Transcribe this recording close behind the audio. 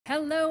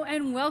Hello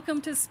and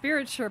welcome to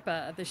Spirit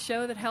Sherpa, the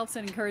show that helps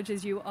and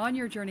encourages you on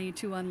your journey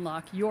to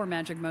unlock your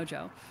magic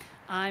mojo.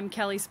 I'm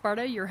Kelle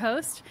Sparta, your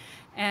host,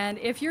 and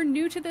if you're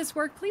new to this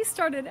work, please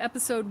start at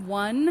episode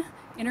 1.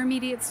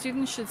 Intermediate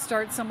students should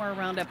start somewhere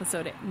around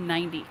episode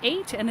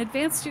 98, and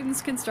advanced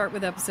students can start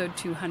with episode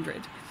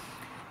 200.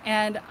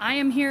 And I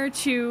am here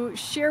to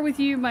share with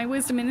you my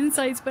wisdom and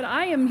insights, but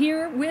I am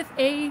here with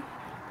a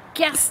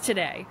guest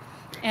today.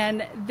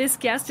 And this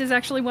guest is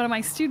actually one of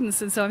my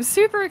students, and so I'm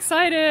super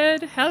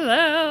excited.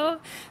 Hello.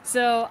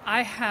 So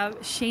I have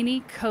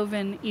Shani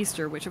Coven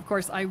Easter, which of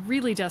course I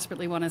really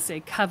desperately want to say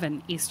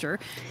Coven Easter,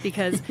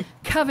 because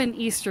Coven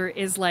Easter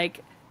is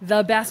like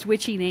the best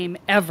witchy name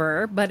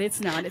ever, but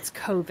it's not. It's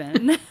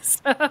Coven.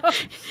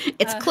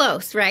 It's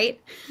close, right?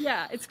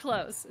 Yeah, it's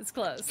close. It's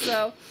close.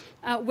 So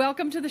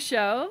welcome to the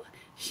show.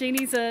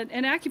 Shani's an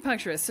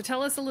acupuncturist. So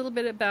tell us a little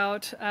bit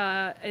about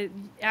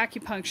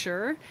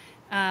acupuncture.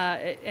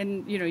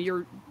 And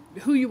you're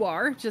who you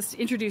are. Just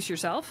introduce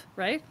yourself,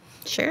 right?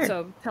 Sure.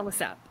 So tell us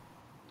that.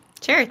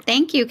 Sure.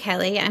 Thank you,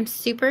 Kelle. I'm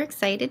super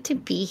excited to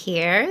be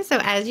here. So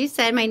as you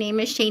said, my name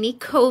is Shani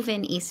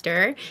Coven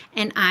Easter,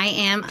 and I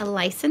am a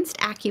licensed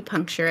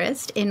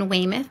acupuncturist in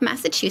Weymouth,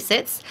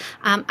 Massachusetts.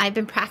 I've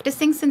been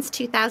practicing since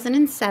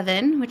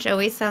 2007, which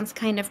always sounds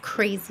kind of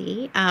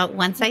crazy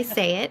once I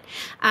say it.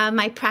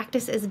 My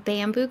practice is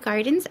Bamboo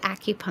Gardens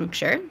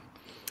Acupuncture.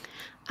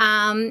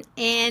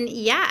 And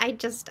yeah, I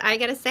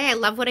gotta say, I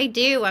love what I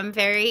do. I'm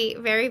very,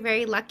 very,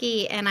 very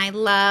lucky, and I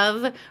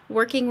love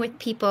working with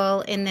people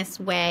in this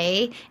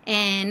way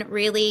and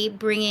really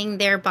bringing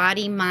their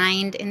body,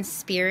 mind, and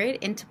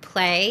spirit into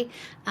play,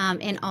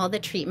 in all the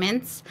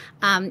treatments.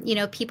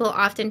 People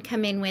often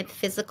come in with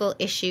physical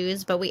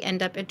issues, but we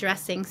end up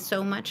addressing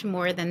so much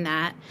more than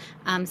that.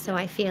 So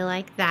I feel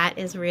like that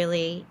is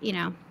really,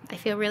 I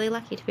feel really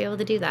lucky to be able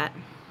to do that.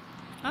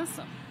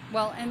 Awesome.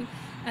 Well,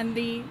 and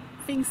the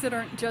things that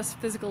aren't just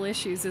physical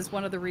issues is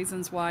one of the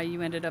reasons why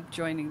you ended up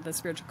joining the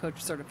spiritual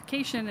coach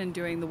certification and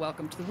doing the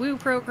Welcome to the Woo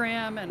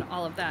program and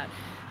all of that.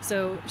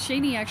 So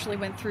Shani actually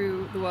went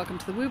through the Welcome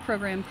to the Woo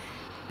program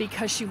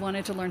because she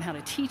wanted to learn how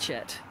to teach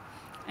it.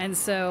 And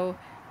so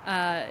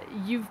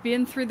you've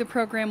been through the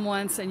program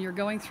once, and you're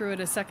going through it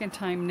a second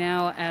time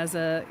now as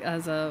a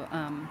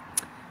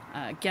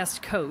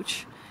guest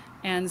coach.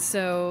 And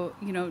so,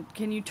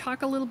 can you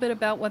talk a little bit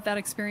about what that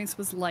experience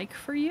was like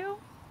for you?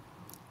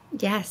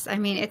 Yes, I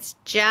mean, it's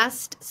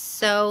just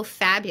so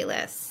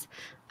fabulous.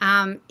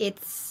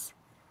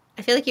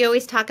 I feel like you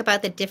always talk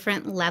about the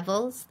different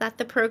levels that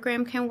the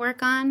program can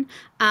work on.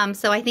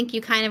 So I think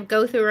you kind of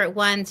go through it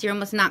once, you're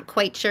almost not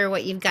quite sure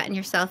what you've gotten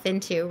yourself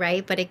into,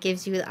 right? But it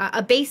gives you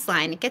a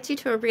baseline. It gets you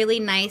to a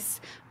really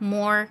nice,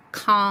 more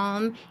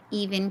calm,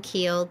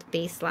 even-keeled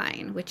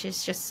baseline, which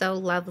is just so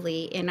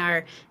lovely in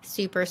our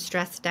super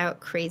stressed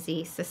out,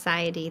 crazy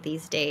society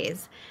these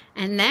days.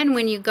 And then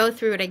when you go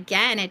through it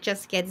again, it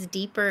just gets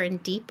deeper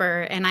and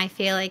deeper. And I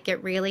feel like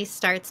it really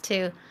starts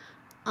to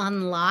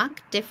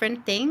unlock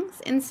different things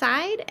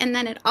inside. And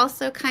then it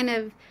also kind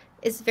of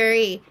is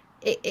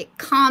it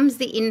calms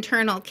the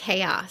internal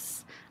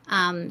chaos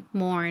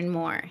more and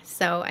more.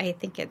 So I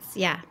think it's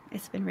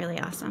been really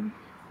awesome.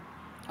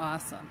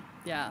 Awesome.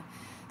 Yeah.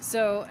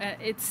 So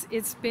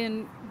it's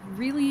been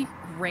really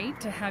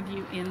great to have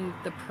you in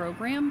the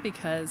program,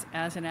 because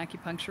as an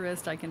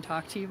acupuncturist, I can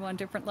talk to you on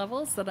different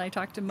levels that I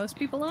talk to most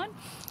people on,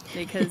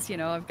 because,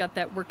 I've got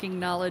that working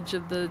knowledge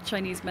of the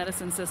Chinese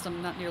medicine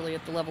system, not nearly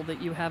at the level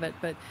that you have it,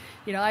 but,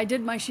 I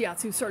did my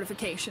shiatsu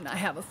certification. I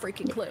have a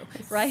freaking clue,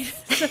 right?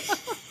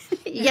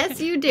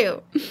 Yes, you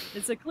do.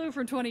 It's a clue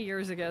from 20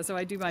 years ago, so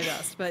I do my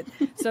best. But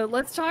so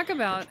let's talk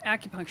about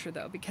acupuncture,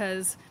 though,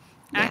 because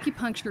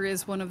acupuncture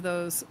is one of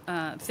those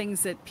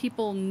things that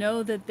people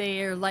know that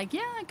they are like,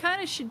 yeah, I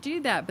kind of should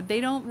do that, but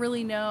they don't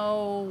really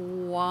know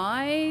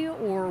why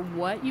or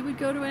what you would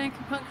go to an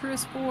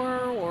acupuncturist for,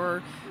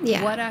 or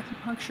what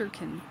acupuncture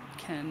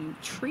can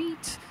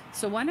treat.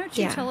 So why don't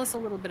you tell us a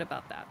little bit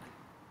about that?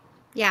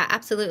 Yeah,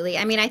 absolutely.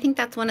 I mean, I think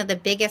that's one of the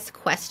biggest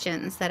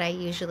questions that I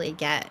usually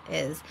get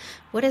is,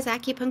 what does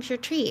acupuncture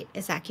treat?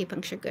 Is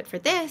acupuncture good for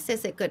this?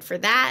 Is it good for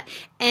that?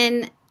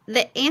 And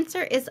the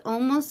answer is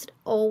almost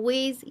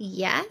always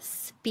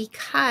yes,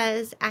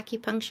 because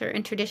acupuncture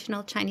and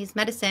traditional Chinese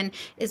medicine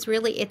is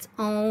really its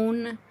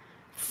own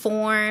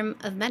form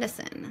of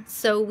medicine.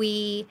 So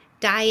we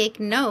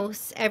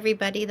diagnose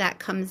everybody that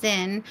comes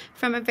in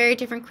from a very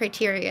different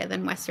criteria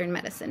than Western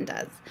medicine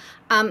does.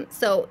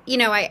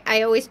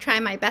 I always try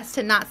my best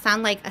to not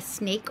sound like a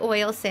snake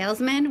oil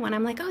salesman when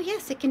I'm like, oh,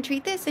 yes, it can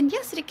treat this, and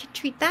yes, it can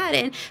treat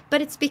that.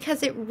 But it's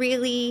because it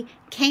really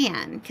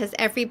can, because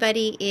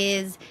everybody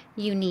is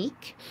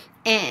unique.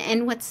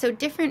 And what's so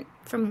different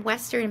from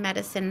Western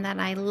medicine that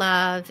I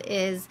love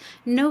is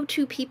no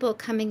two people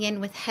coming in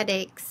with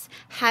headaches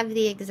have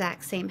the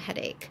exact same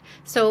headache.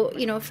 So,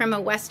 from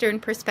a Western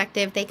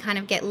perspective, they kind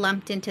of get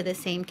lumped into the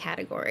same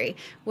category.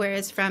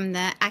 Whereas from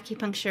the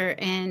acupuncture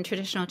and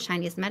traditional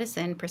Chinese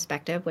medicine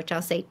perspective, which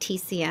I'll say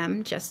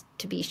TCM just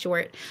to be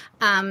short,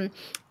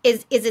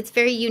 is it's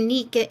very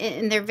unique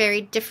and they're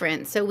very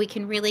different. So we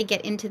can really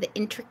get into the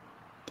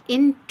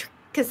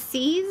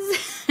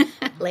intricacies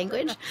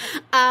language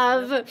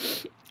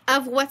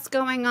of what's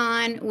going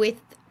on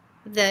with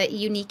the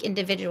unique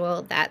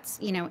individual that's,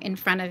 in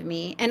front of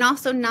me. And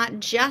also not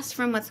just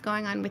from what's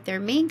going on with their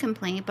main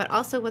complaint, but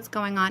also what's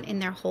going on in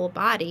their whole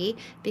body,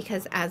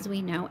 because as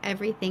we know,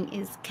 everything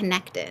is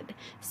connected.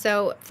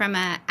 So from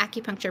an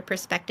acupuncture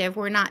perspective,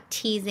 we're not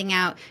teasing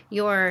out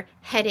your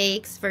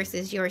headaches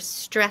versus your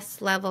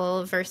stress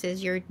level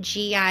versus your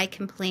GI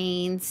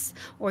complaints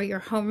or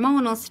your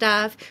hormonal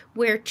stuff.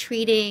 We're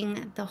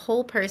treating the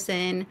whole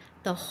person,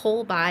 the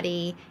whole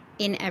body,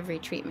 in every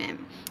treatment.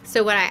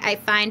 So what I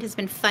find has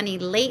been funny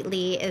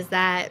lately is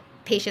that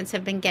patients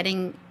have been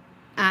getting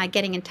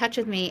in touch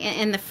with me,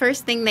 and the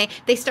first thing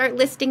they start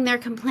listing their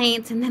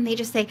complaints, and then they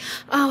just say,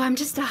 "Oh, I'm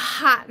just a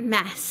hot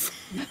mess."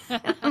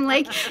 I'm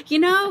like,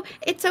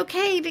 it's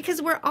okay,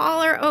 because we're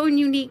all our own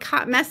unique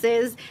hot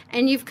messes,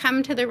 and you've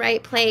come to the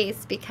right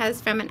place, because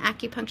from an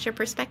acupuncture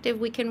perspective,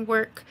 we can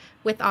work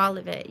with all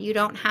of it. You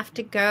don't have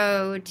to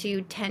go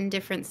to 10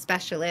 different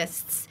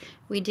specialists.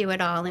 We do it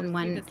all in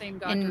one treatment. The same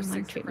doctor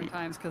 6 different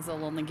times, because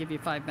they'll only give you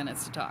 5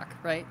 minutes to talk,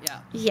 right?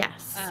 Yeah.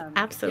 Yes,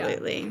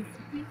 absolutely. Yeah.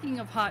 Speaking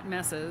of hot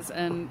messes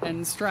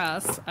and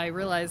stress, I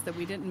realized that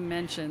we didn't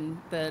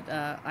mention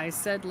that I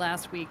said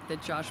last week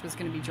that Josh was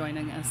going to be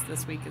joining us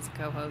this week as a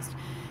co-host,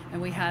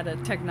 and we had a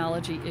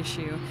technology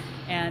issue,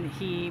 and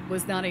he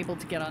was not able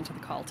to get onto the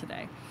call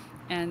today.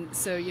 And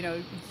so,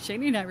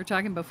 Shani and I were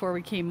talking before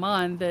we came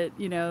on that,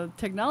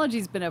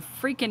 technology's been a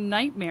freaking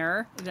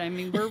nightmare. I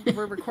mean,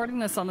 we're recording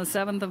this on the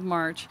 7th of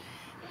March.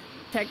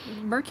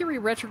 Mercury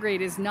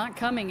retrograde is not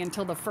coming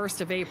until the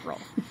 1st of April.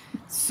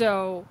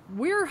 So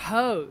we're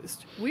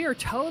hosed. We are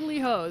totally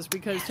hosed,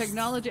 because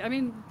technology, I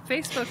mean,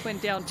 Facebook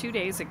went down 2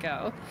 days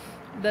ago.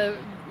 The,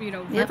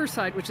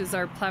 Riverside, which is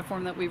our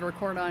platform that we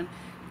record on,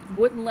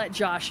 wouldn't let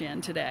Josh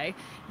in today.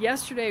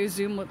 Yesterday,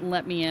 Zoom wouldn't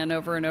let me in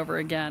over and over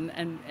again.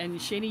 And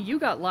Shani, you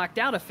got locked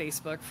out of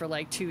Facebook for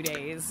like 2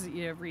 days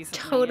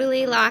recently.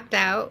 Totally locked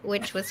out,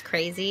 which was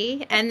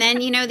crazy. And then,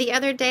 the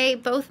other day,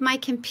 both my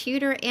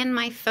computer and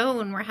my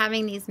phone were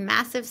having these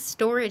massive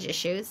storage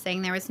issues,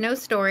 saying there was no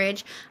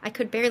storage. I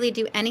could barely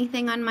do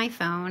anything on my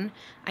phone.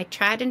 I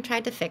tried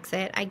to fix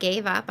it. I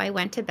gave up. I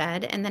went to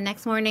bed. And the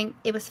next morning,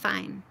 it was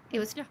fine. It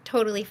was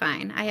totally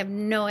fine. I have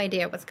no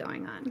idea what's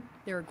going on.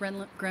 There are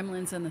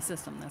gremlins in the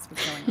system. That's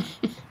what's going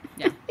on.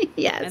 Yeah.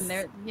 Yes. And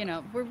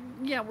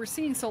they're, we're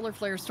seeing solar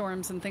flare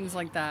storms and things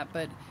like that,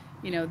 but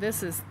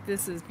this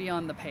is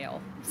beyond the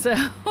pale. So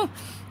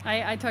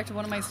I talked to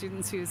one of my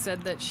students who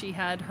said that she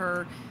had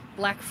her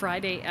Black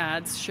Friday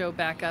ads show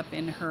back up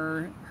in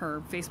her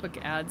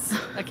Facebook ads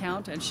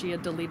account, and she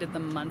had deleted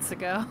them months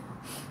ago.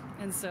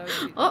 And so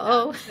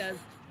says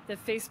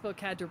that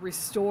Facebook had to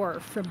restore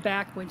from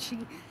back when she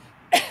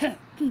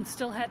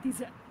still had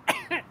these.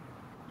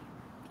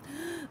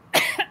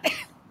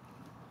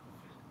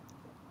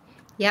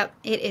 Yep,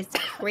 it is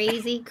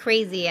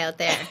crazy out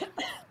there.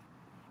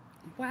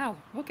 Wow.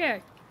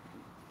 Okay.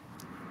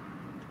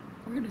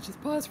 We're going to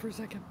just pause for a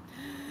second.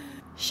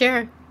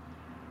 Sure.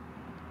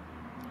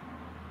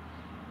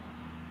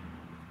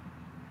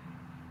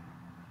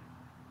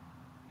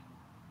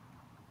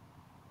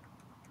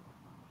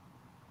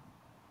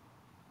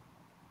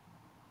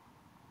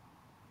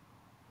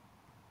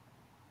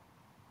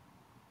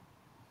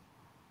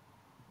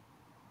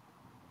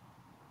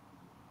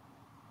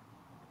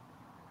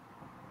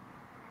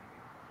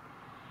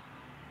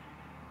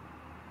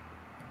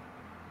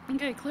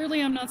 Okay,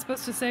 clearly I'm not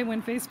supposed to say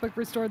when Facebook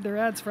restored their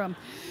ads from.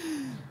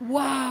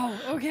 Wow,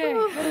 okay.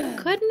 Oh,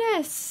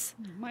 goodness.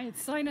 My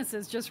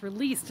sinuses just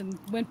released and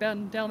went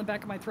down the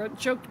back of my throat and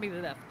choked me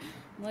to death.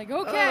 I'm like,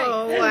 okay.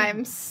 Oh,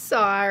 I'm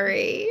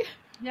sorry.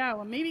 Yeah,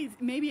 well, maybe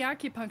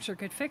acupuncture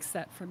could fix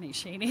that for me,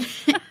 Shani.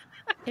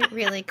 It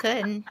really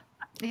could.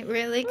 It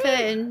really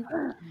could.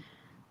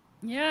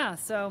 Yeah,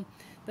 so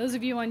those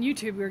of you on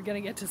YouTube are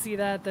going to get to see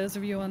that. Those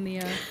of you on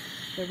the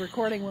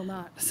recording will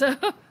not. So...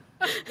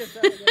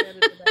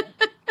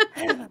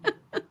 Anyway.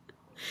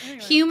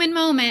 Human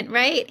moment,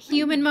 right?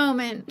 Human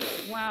moment.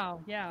 Wow.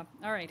 Yeah.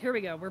 All right. Here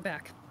we go. We're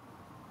back.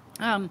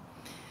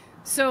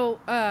 So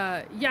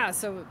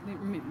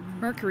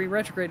Mercury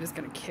retrograde is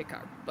going to kick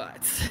our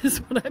butts, is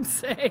what I'm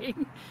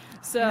saying.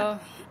 So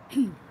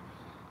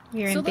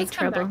you're in big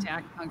trouble. Let's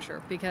come back to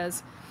acupuncture,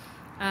 because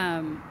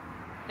a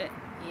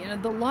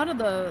lot of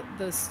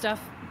the stuff,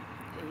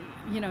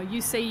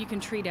 you say you can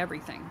treat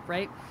everything,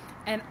 right?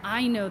 And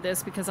I know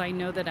this because I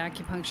know that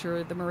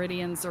acupuncture, the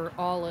meridians are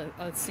all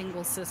a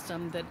single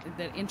system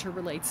that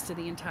interrelates to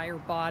the entire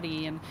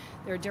body, and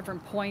there are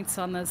different points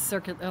on the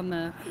circuit on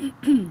the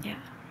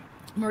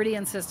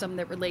meridian system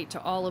that relate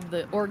to all of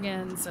the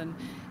organs, and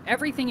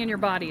everything in your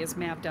body is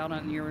mapped out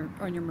on your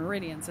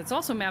meridians. It's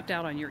also mapped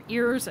out on your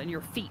ears and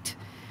your feet.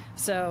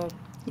 So,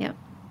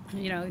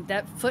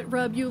 that foot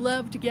rub you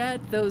love to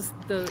get, the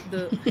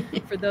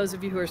for those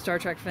of you who are Star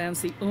Trek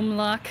fans, the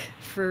umlach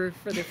for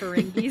the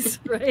Ferengis,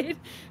 right?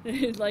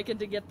 Like it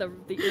to get the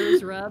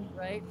ears rubbed,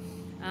 right?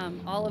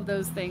 All of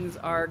those things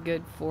are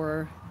good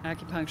for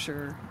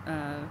acupuncture,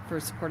 for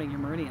supporting your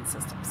meridian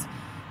systems.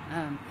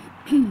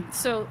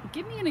 So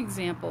give me an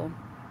example.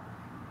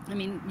 I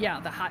mean, yeah,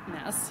 the hot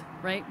mess,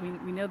 right?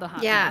 We know the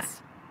hot Yeah.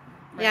 mess,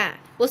 right? Yeah.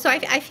 Well, so So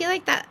I feel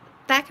like that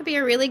could be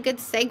a really good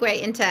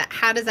segue into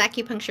how does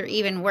acupuncture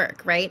even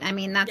work, right? I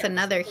mean, that's yes,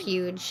 another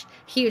please.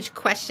 huge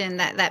question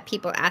that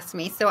people ask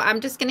me. So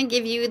I'm just going to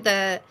give you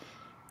the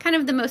kind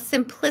of the most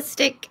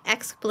simplistic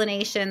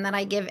explanation that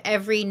I give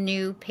every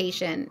new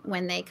patient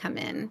when they come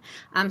in.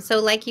 So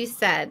like you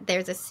said,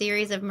 there's a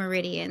series of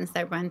meridians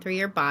that run through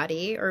your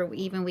body, or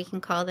even we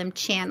can call them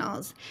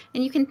channels.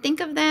 And you can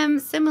think of them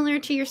similar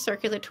to your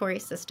circulatory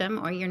system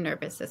or your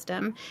nervous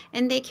system,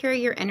 and they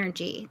carry your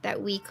energy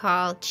that we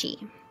call chi.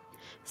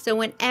 So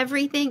when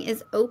everything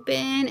is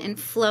open and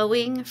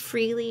flowing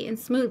freely and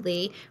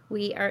smoothly,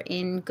 we are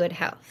in good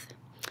health.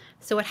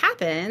 So what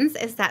happens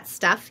is that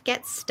stuff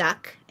gets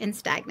stuck and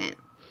stagnant.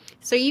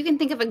 So you can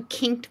think of a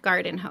kinked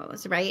garden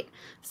hose, right?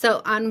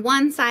 So on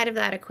one side of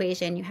that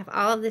equation, you have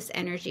all of this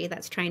energy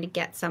that's trying to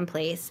get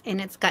someplace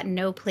and it's got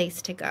no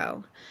place to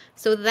go.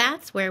 So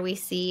that's where we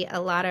see a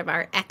lot of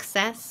our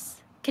excess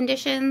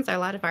conditions, a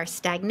lot of our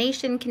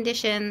stagnation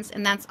conditions,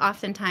 and that's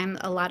oftentimes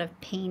a lot of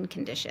pain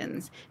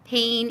conditions.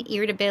 Pain,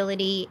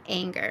 irritability,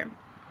 anger.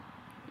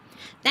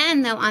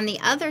 Then, though, on the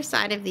other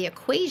side of the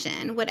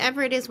equation,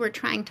 whatever it is we're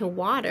trying to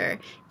water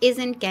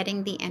isn't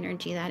getting the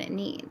energy that it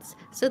needs.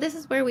 So, this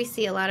is where we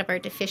see a lot of our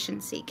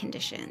deficiency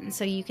conditions.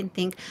 So, you can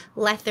think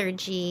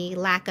lethargy,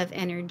 lack of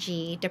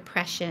energy,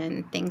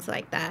 depression, things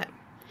like that.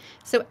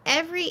 So,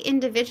 every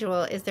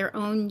individual is their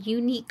own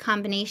unique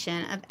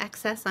combination of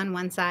excess on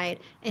one side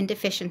and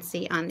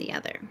deficiency on the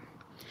other.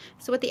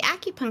 So what the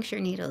acupuncture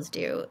needles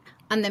do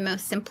on the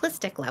most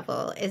simplistic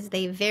level is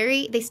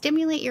they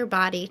stimulate your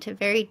body to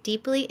very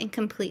deeply and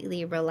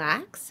completely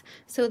relax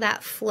so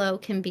that flow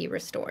can be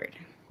restored.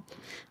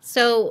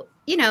 So,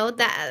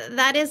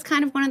 that is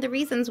kind of one of the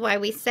reasons why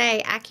we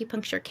say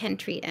acupuncture can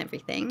treat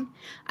everything.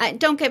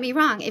 Don't get me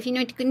wrong. If you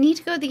need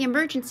to go to the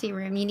emergency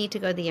room, you need to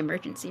go to the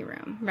emergency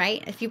room,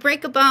 right? If you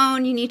break a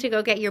bone, you need to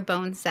go get your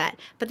bone set.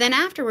 But then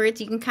afterwards,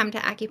 you can come to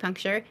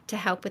acupuncture to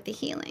help with the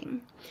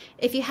healing.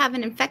 If you have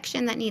an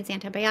infection that needs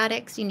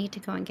antibiotics, you need to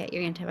go and get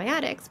your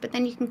antibiotics. But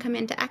then you can come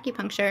into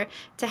acupuncture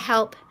to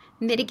help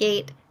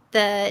mitigate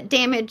the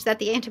damage that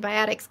the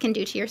antibiotics can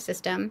do to your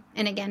system,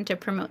 and again, to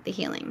promote the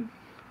healing.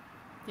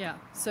 Yeah.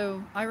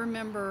 So I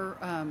remember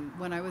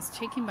when I was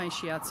taking my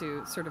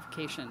shiatsu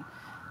certification,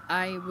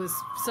 I was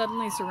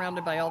suddenly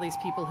surrounded by all these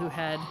people who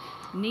had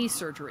knee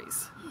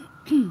surgeries.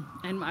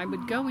 And I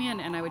would go in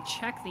and I would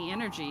check the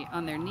energy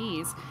on their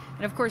knees.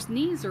 And of course,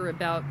 knees are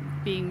about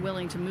being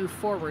willing to move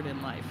forward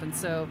in life. And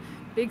so,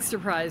 big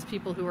surprise,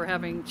 people who were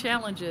having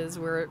challenges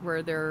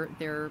where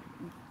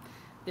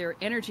their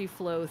energy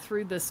flow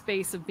through the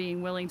space of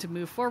being willing to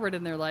move forward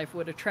in their life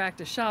would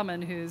attract a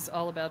shaman who's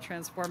all about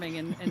transforming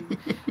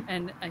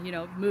and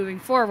moving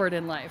forward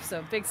in life.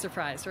 So big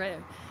surprise, right?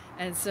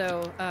 And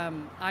so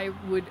I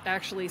would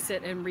actually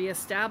sit and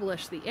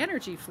reestablish the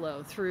energy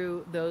flow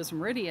through those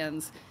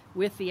meridians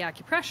with the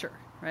acupressure,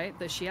 right?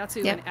 The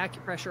shiatsu Yep. and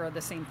acupressure are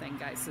the same thing,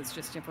 guys. It's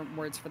just different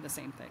words for the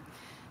same thing.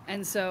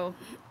 And so,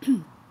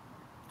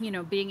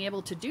 being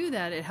able to do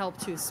that, it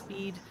helped to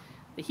speed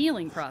the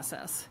healing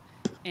process.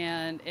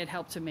 And it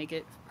helped to make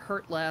it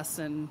hurt less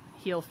and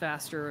heal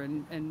faster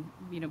and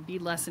be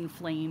less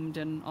inflamed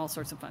and all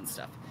sorts of fun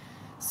stuff.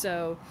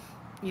 So,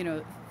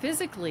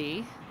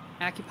 physically,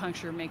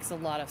 acupuncture makes a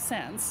lot of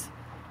sense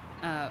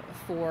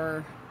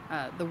for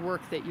the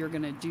work that you're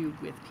going to do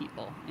with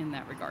people in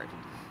that regard.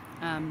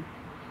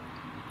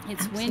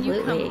 It's Absolutely. when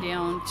you come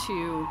down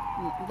to,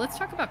 let's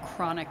talk about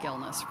chronic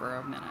illness for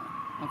a minute,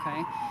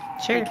 okay?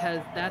 Sure.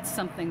 Because that's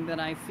something that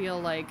I feel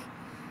like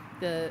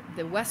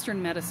the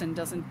Western medicine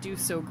doesn't do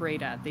so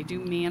great at. They do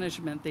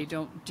management, they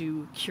don't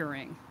do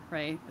curing,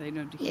 right? They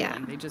don't do healing.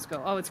 Yeah. They just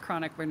go, oh, it's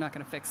chronic, we're not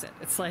going to fix it.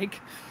 It's like,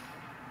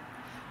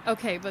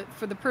 okay, but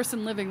for the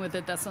person living with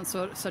it, that's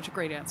not such a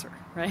great answer,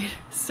 right?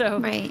 So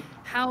Right.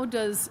 how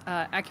does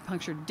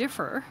acupuncture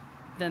differ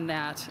than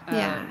that?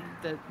 Yeah.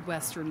 That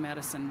Western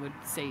medicine would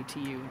say to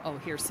you, oh,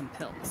 here's some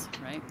pills,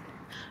 right?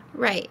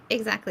 Right,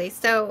 exactly.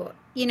 So,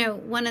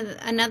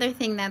 another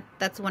thing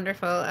that's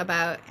wonderful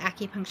about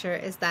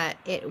acupuncture is that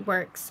it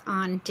works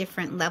on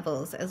different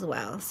levels as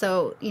well.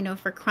 So,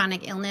 for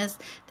chronic illness,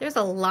 there's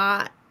a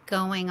lot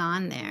going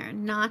on there,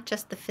 not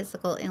just the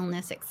physical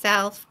illness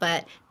itself,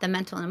 but the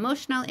mental and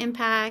emotional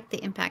impact,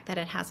 the impact that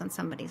it has on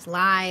somebody's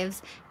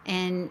lives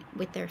and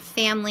with their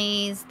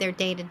families, their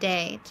day to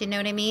day. Do you know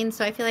what I mean?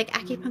 So I feel like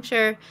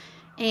acupuncture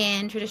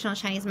and traditional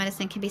Chinese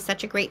medicine can be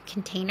such a great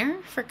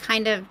container for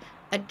kind of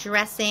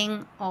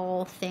addressing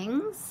all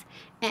things.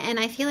 And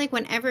I feel like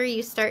whenever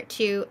you start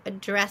to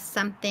address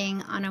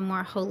something on a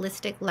more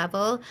holistic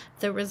level,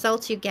 the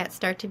results you get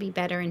start to be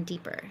better and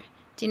deeper.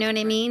 Do you know what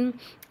I mean?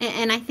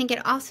 And I think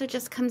it also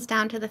just comes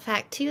down to the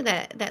fact, too,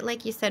 that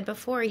like you said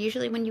before,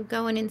 usually when you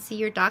go in and see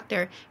your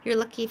doctor, you're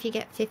lucky if you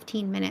get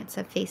 15 minutes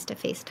of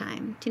face-to-face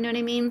time. Do you know what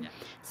I mean? Yeah.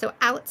 So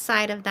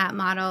outside of that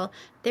model,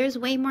 there's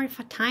way more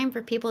time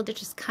for people to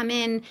just come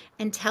in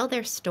and tell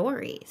their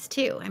stories,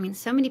 too. I mean,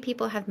 so many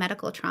people have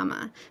medical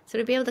trauma. So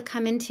to be able to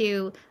come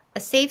into a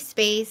safe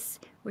space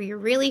where you're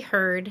really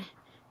heard,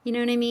 you know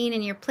what I mean?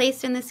 And you're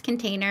placed in this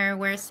container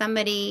where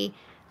somebody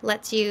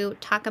lets you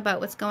talk about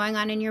what's going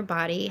on in your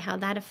body, how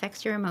that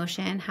affects your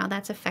emotion, how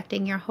that's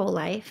affecting your whole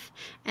life.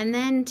 And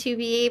then to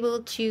be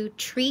able to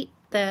treat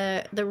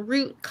the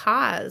root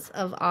cause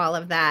of all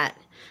of that.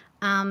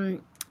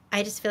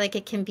 I just feel like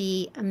it can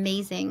be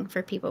amazing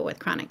for people with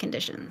chronic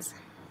conditions.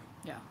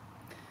 Yeah.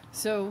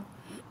 So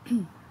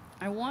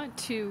I want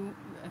to,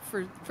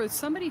 for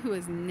somebody who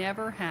has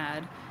never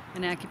had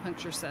an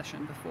acupuncture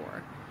session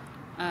before,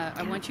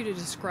 I want you to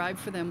describe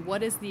for them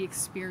what is the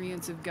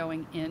experience of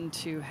going in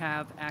to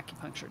have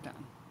acupuncture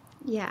done.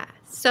 Yeah.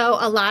 So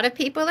a lot of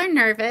people are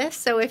nervous.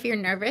 So if you're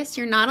nervous,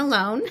 you're not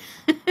alone.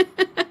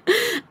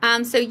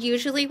 So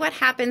usually what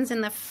happens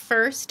in the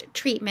first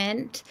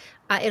treatment,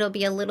 it'll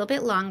be a little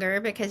bit longer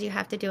because you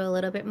have to do a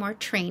little bit more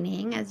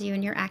training as you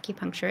and your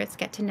acupuncturist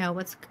get to know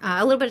what's,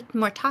 a little bit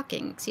more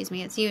talking,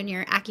 as you and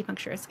your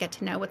acupuncturist get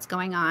to know what's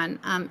going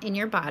on in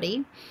your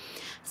body.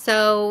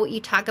 So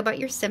you talk about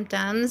your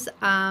symptoms.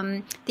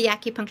 The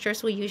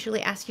acupuncturist will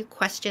usually ask you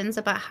questions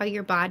about how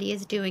your body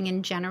is doing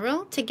in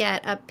general to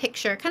get a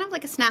picture, kind of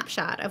like a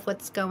snapshot of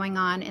what's going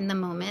on in the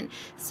moment.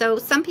 So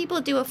some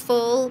people do a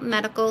full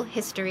medical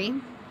history.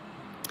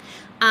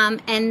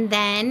 And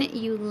then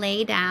you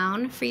lay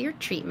down for your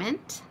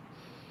treatment.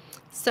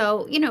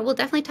 So, we'll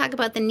definitely talk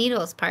about the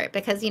needles part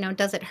because,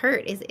 does it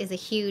hurt is a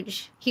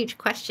huge, huge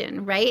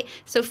question, right?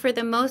 So for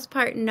the most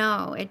part,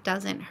 no, it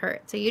doesn't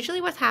hurt. So usually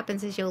what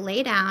happens is you'll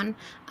lay down.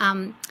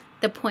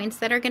 The points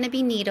that are going to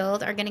be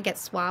needled are going to get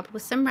swabbed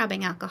with some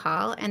rubbing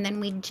alcohol, and then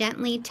we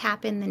gently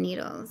tap in the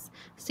needles.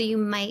 So you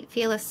might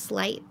feel a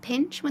slight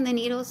pinch when the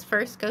needles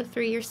first go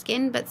through your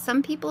skin, but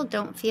some people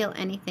don't feel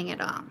anything at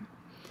all.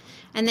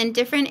 And then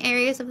different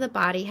areas of the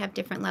body have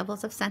different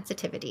levels of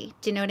sensitivity.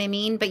 Do you know what I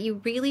mean? But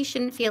you really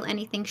shouldn't feel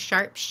anything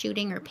sharp,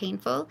 shooting, or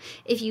painful.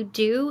 If you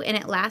do, and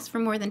it lasts for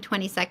more than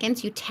 20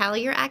 seconds, you tell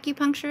your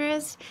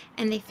acupuncturist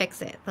and they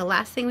fix it. The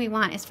last thing we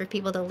want is for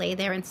people to lay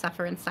there and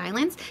suffer in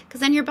silence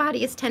because then your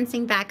body is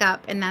tensing back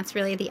up, and that's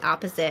really the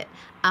opposite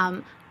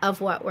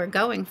of what we're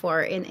going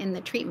for in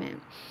the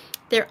treatment.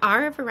 There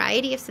are a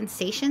variety of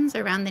sensations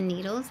around the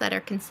needles that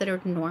are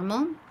considered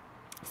normal.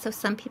 So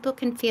some people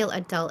can feel a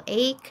dull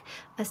ache,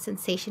 a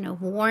sensation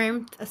of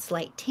warmth, a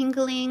slight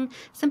tingling.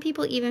 Some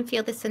people even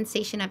feel the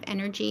sensation of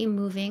energy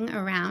moving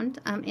around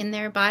in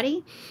their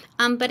body.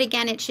 But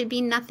again, it should be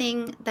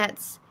nothing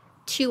that's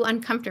too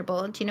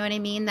uncomfortable. Do you know what I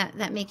mean?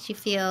 That makes you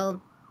feel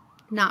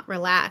not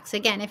relaxed.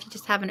 Again, if you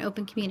just have an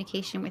open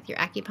communication with your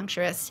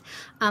acupuncturist.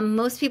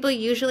 Most people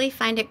usually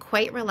find it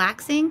quite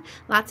relaxing.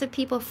 Lots of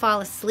people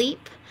fall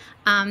asleep.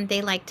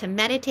 They like to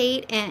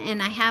meditate,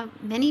 and I have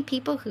many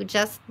people who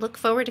just look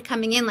forward to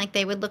coming in like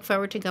they would look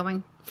forward to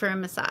going for a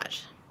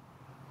massage.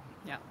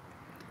 Yeah.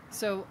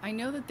 So I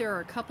know that there are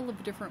a couple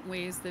of different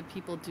ways that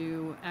people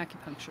do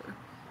acupuncture.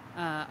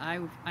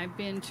 I've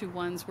been to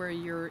ones where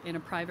you're in a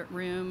private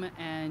room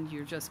and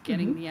you're just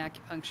getting the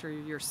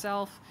acupuncture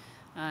yourself,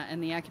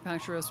 and the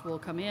acupuncturist will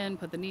come in,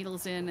 put the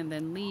needles in, and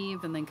then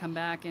leave, and then come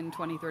back in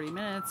 20, 30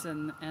 minutes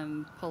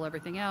and pull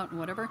everything out and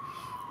whatever.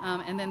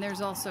 And then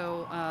there's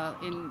also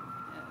I've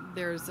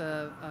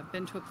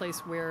been to a place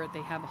where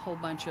they have a whole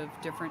bunch of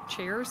different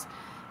chairs,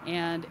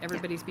 and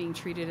everybody's being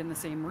treated in the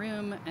same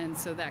room, and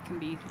so that can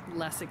be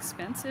less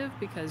expensive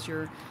because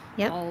you're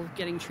all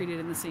getting treated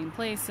in the same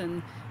place,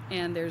 and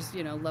there's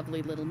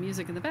lovely little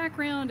music in the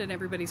background, and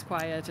everybody's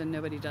quiet and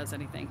nobody does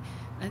anything.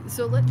 And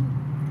so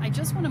I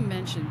just want to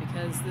mention,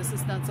 because this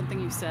is not something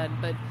you said,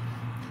 but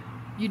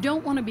you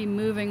don't want to be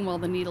moving while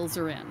the needles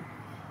are in,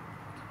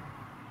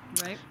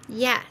 right?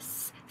 Yes.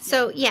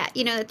 So,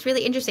 it's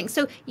really interesting.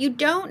 So you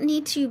don't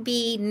need to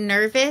be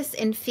nervous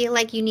and feel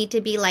like you need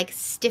to be like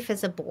stiff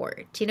as a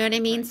board. Do you know what I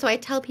mean? Right. So I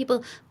tell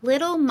people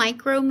little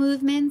micro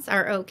movements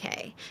are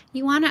okay.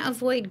 You want to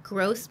avoid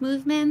gross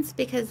movements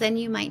because then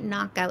you might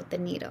knock out the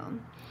needle.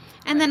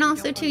 And then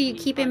also too, you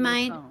keep in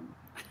mind.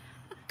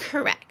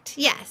 Correct.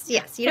 Yes.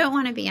 You don't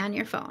want to be on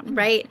your phone,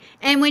 right?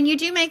 And when you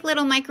do make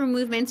little micro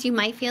movements, you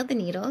might feel the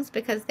needles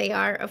because they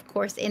are, of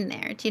course, in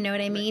there. Do you know what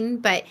I mean?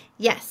 But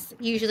yes,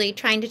 usually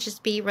trying to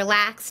just be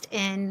relaxed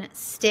and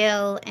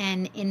still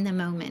and in the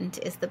moment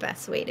is the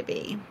best way to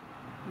be.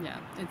 Yeah.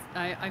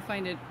 I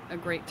find it a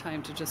great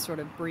time to just sort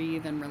of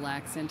breathe and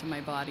relax into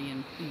my body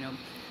and,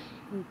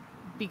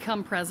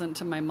 become present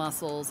to my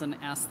muscles and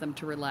ask them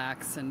to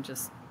relax and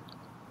just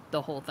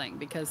the whole thing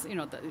because,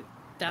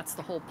 that's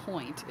the whole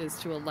point, is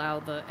to allow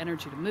the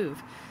energy to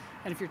move.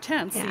 And if you're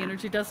tense, the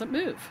energy doesn't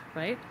move,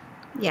 right?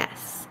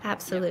 Yes,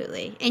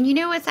 absolutely. Yep.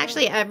 And what's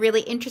actually a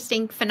really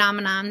interesting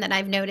phenomenon that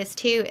I've noticed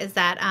too is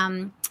that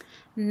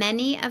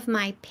many of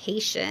my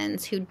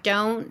patients who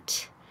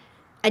don't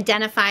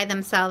identify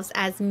themselves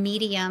as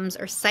mediums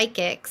or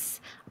psychics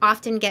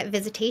often get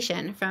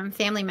visitation from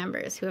family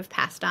members who have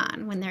passed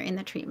on when they're in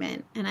the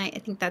treatment. And I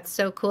think that's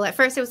so cool. At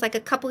first it was like a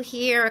couple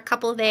here, a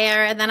couple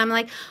there. And then I'm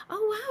like,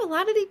 oh, wow, a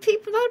lot of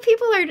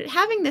people are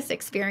having this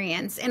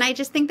experience. And I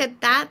just think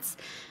that that's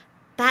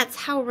that's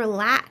how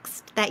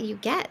relaxed that you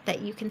get,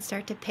 that you can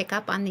start to pick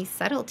up on these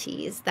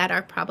subtleties that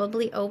are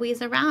probably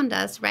always around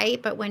us,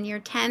 right? But when you're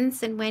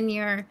tense and when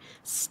you're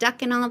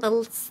stuck in all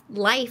the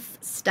life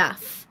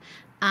stuff,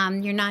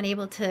 you're not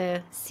able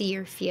to see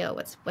or feel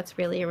what's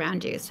really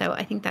around you. So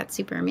I think that's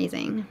super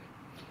amazing.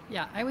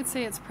 Yeah, I would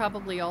say it's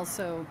probably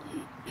also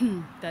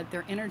that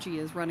their energy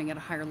is running at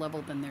a higher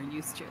level than they're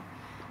used to.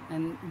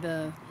 And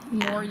the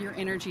more your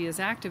energy is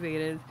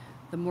activated,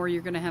 the more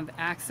you're going to have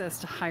access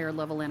to higher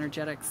level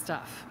energetic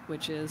stuff,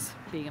 which is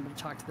being able to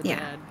talk to the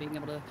dead, being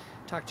able to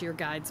talk to your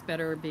guides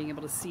better, being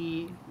able to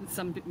see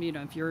some,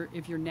 if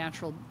your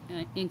natural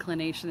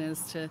inclination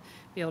is to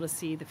be able to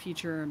see the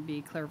future and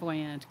be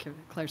clairvoyant,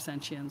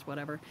 clairsentience,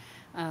 whatever,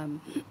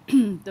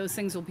 those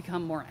things will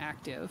become more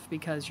active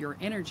because your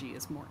energy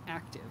is more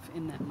active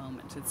in that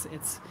moment.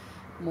 It's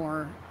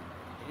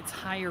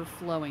higher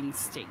flowing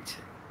state,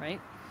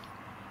 right?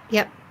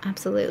 Yep,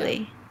 absolutely.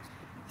 Yeah.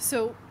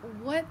 So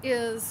what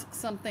is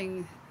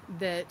something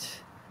that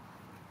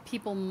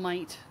people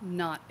might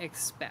not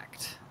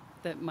expect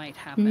that might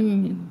happen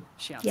in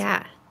shiatsu?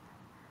 Yeah,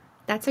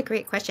 that's a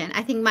great question.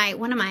 I think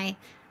one of my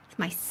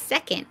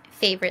second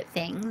favorite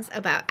things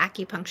about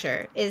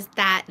acupuncture is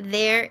that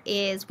there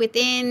is,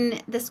 within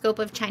the scope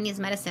of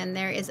Chinese medicine,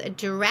 there is a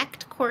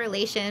direct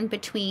correlation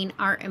between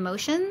our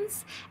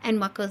emotions and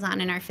what goes on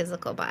in our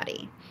physical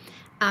body.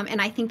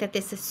 And I think that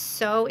this is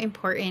so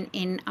important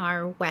in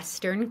our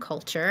Western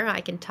culture.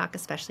 I can talk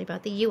especially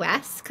about the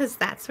U.S. because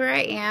that's where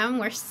I am,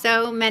 where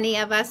so many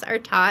of us are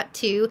taught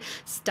to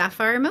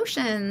stuff our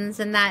emotions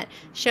and that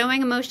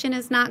showing emotion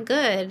is not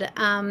good.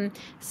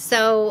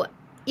 So,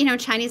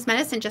 Chinese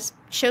medicine just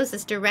shows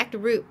this direct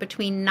route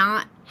between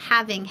not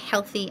having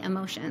healthy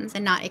emotions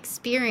and not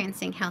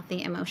experiencing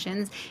healthy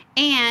emotions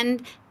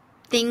and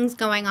things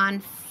going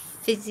on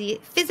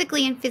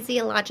physically and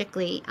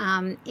physiologically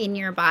in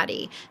your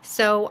body.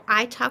 So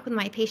I talk with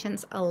my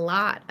patients a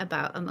lot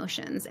about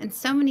emotions, and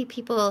so many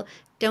people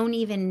don't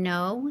even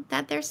know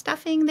that they're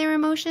stuffing their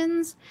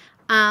emotions.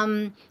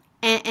 And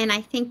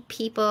I think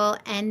people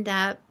end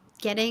up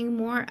getting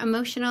more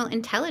emotional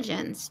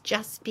intelligence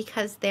just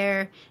because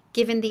they're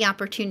given the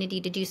opportunity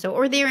to do so,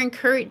 or they're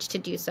encouraged to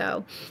do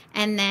so.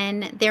 And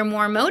then they're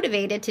more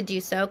motivated to do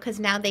so because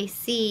now they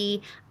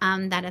see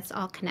that it's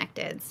all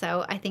connected.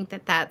 So I think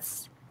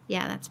that's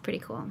pretty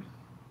cool.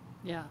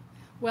 Yeah.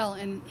 Well,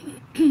 and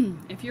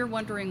if you're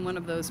wondering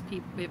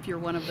if you're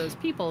one of those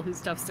people who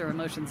stuffs their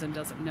emotions and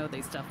doesn't know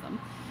they stuff them,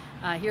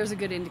 here's a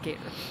good indicator.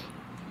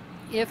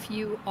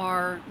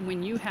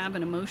 When you have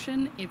an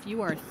emotion, if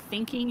you are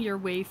thinking your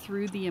way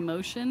through the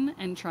emotion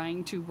and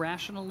trying to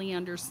rationally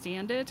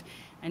understand it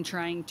and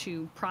trying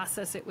to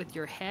process it with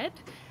your head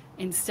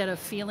instead of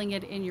feeling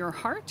it in your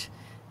heart,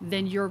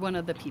 then you're one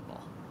of the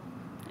people.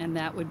 And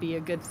that would be a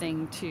good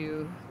thing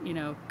to,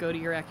 go to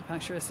your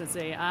acupuncturist and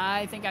say,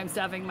 I think I'm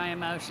stuffing my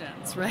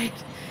emotions, right?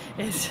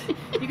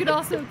 You could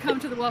also come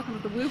to the Welcome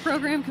to the Woo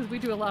program because we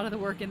do a lot of the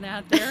work in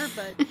that there.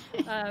 But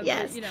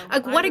yes,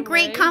 what a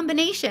great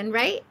combination,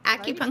 right?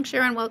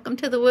 Acupuncture and Welcome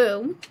to the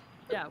Woo.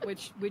 Yeah,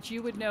 which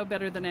you would know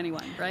better than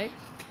anyone, right?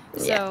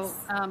 Yes. So,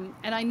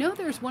 and I know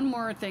there's one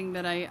more thing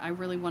that I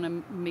really want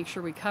to make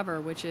sure we cover,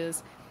 which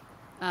is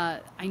I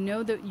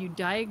know that you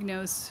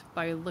diagnose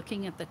by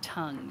looking at the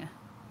tongue.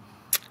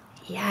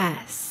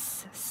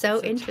 Yes.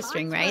 So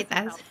interesting, right?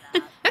 That's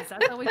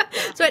always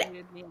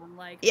fascinated me. I'm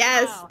like,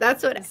 yes, wow,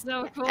 that's what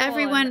so cool.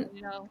 Everyone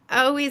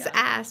always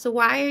asks,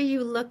 why are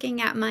you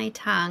looking at my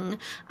tongue?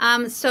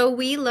 So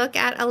we look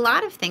at a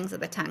lot of things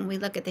of the tongue. We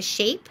look at the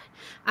shape.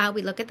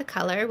 We look at the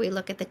color. We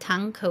look at the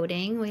tongue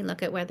coating. We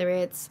look at whether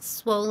it's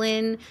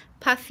swollen,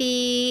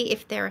 puffy,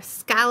 if there are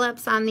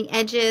scallops on the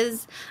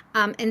edges.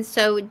 And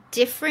so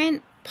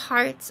different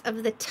parts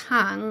of the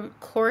tongue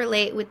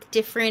correlate with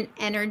different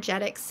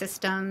energetic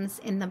systems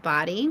in the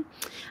body.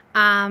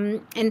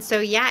 And so,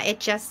 it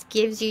just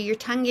your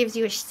tongue gives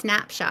you a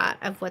snapshot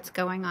of what's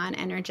going on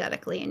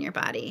energetically in your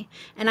body.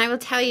 And I will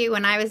tell you,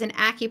 when I was in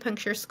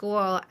acupuncture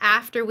school,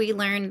 after we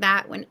learned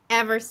that,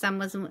 whenever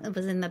someone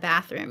was in the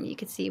bathroom, you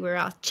could see we're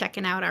all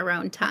checking out our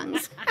own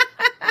tongues.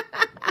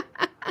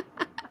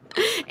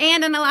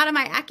 And in a lot of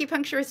my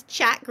acupuncturist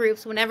chat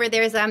groups, whenever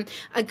there's a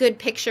good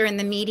picture in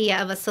the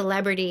media of a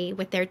celebrity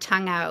with their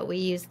tongue out, we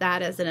use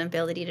that as an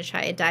ability to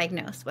try to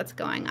diagnose what's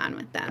going on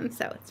with them.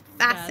 So it's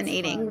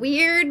fascinating,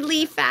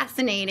 weirdly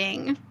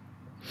fascinating.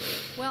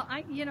 Well,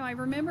 I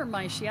remember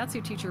my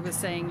shiatsu teacher was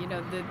saying,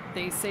 that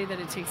they say that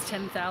it takes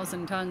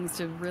 10,000 tongues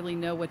to really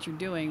know what you're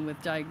doing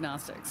with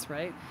diagnostics,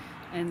 right?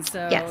 And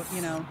so,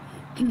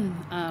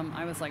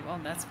 I was like, well,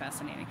 that's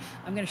fascinating.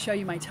 I'm going to show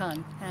you my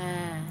tongue.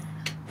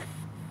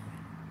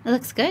 It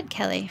looks good,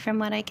 Kelly, from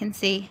what I can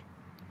see.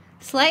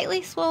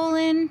 Slightly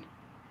swollen,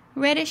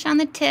 reddish on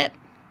the tip,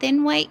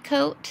 thin white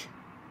coat.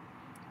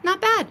 Not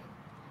bad.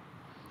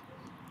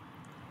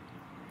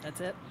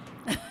 That's it.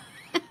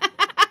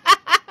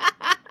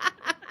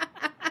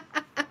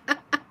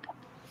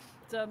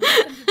 So,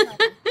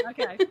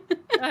 okay.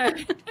 All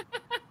right.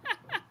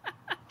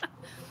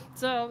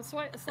 So,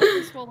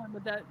 slightly swollen,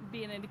 would that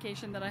be an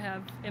indication that I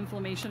have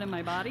inflammation in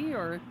my body,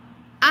 or?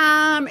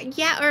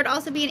 Yeah, or it'd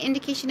also be an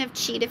indication of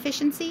chi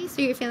deficiency.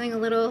 So you're feeling a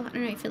little, I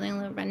don't know, you're feeling a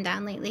little run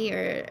down lately,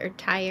 or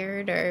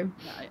tired, or.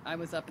 Yeah, I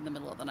was up in the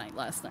middle of the night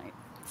last night.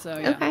 So,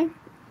 yeah. Okay.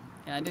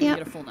 Yeah, I didn't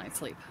get a full night's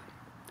sleep.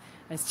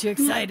 I was too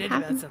excited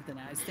about something.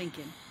 I was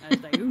thinking. I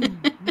was like, ooh,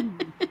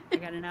 I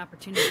got an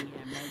opportunity.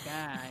 I'm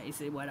like,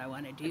 is it what I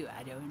want to do?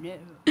 I don't know.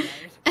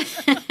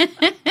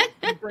 Right?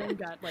 My brain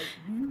got like,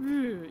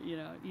 you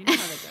know how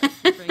that goes.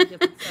 Your brain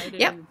gets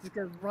excited and it just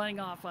goes running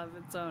off of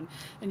its own.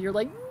 And you're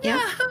like, no,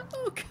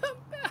 come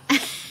back. I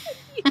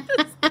need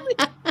to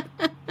sleep.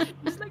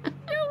 It's like,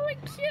 no, I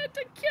can't.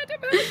 I'm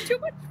having too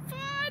much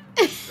fun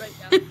right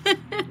now.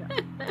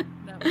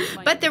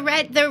 But the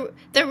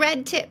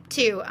red tip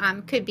too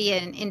could be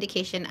an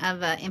indication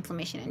of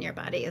inflammation in your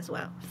body as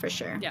well, for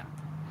sure. Yeah,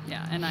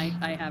 and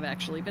I have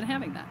actually been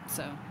having that,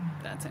 so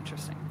that's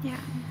interesting. Yeah.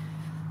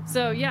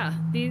 So yeah,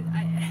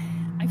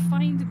 I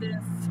find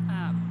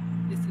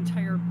this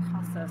entire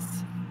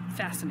process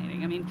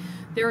fascinating. I mean,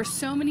 there are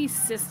so many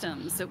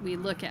systems that we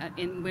look at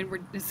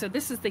so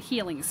this is the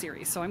healing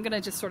series. So I'm going to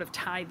just sort of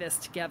tie this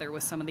together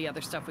with some of the other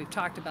stuff we've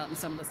talked about and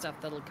some of the stuff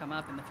that'll come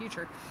up in the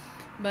future.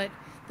 But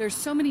there's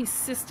so many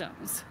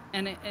systems,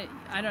 and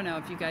I don't know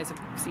if you guys have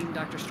seen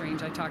Doctor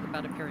Strange. I talk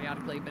about it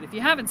periodically, but if you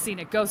haven't seen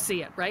it, go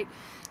see it, right?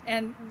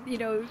 And, you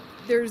know,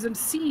 there's a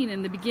scene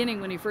in the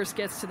beginning when he first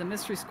gets to the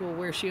mystery school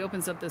where she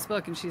opens up this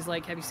book and she's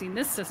like, have you seen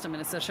this system?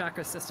 And it's a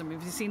chakra system.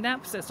 Have you seen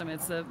that system?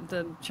 It's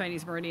the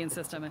Chinese meridian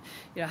system. And,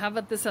 you know, how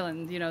about this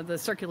one? You know, the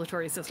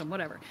circulatory system,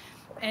 whatever.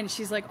 And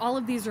she's like, all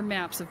of these are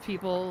maps of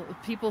people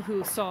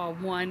who saw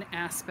one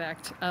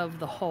aspect of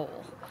the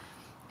whole.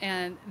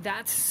 And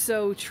that's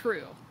so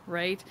true,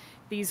 right?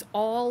 These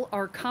all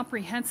are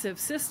comprehensive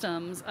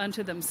systems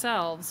unto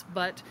themselves,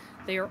 but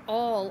they are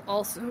all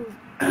also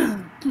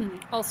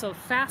also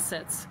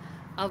facets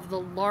of the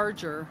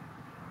larger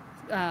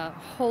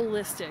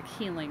holistic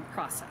healing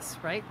process,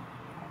 right?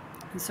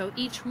 And so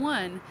each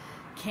one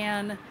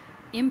can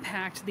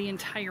impact the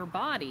entire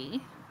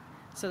body.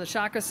 So the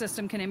chakra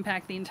system can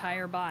impact the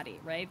entire body,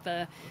 right?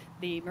 The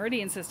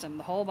meridian system,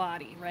 the whole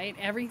body, right?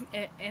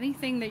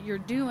 Anything that you're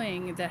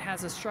doing that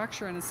has a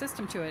structure and a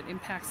system to it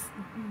impacts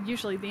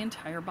usually the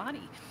entire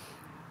body.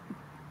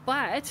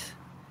 But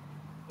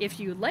if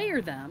you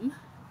layer them,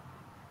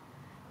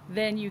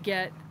 then you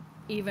get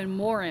even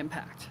more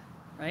impact,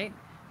 right?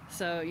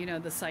 So, you know,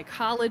 the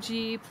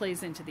psychology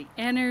plays into the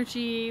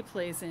energy,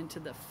 plays into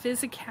the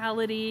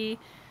physicality,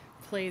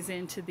 plays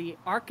into the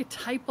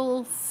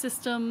archetypal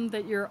system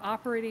that you're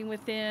operating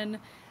within.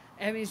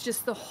 I mean, it's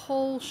just the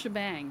whole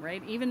shebang,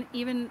 right?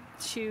 Even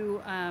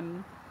to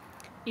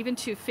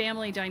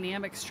family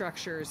dynamic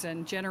structures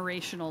and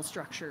generational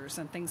structures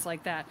and things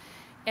like that.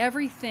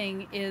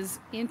 Everything is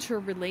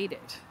interrelated.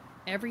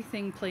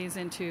 Everything plays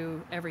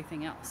into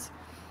everything else.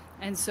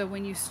 And so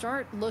when you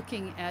start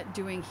looking at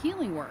doing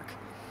healing work,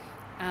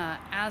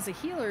 as a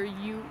healer,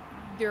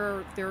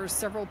 there are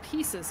several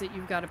pieces that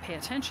you've got to pay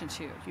attention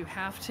to. You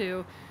have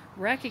to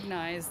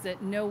recognize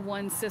that no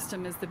one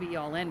system is the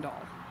be-all,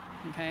 end-all,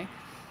 okay?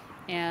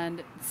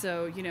 And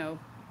so, you know,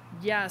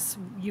 yes,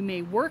 you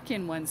may work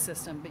in one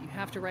system, but you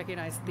have to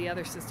recognize that the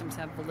other systems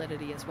have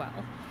validity as well.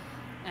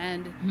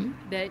 And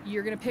that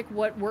you're going to pick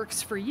what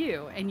works for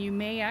you. And you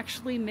may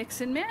actually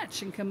mix and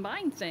match and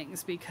combine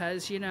things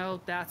because, you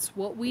know, that's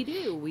what we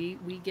do. We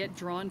get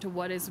drawn to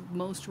what is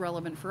most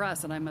relevant for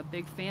us. And I'm a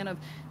big fan of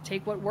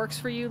take what works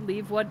for you,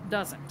 leave what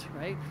doesn't,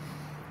 right?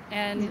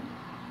 And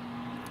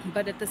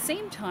but at the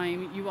same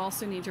time, you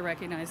also need to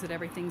recognize that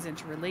everything's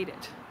interrelated.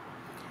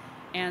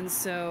 And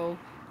so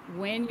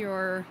when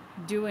you're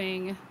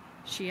doing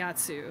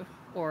shiatsu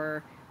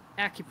or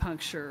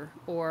acupuncture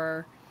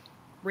or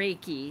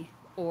Reiki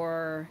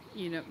or,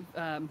 you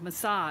know,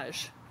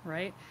 massage,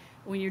 right?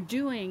 When you're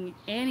doing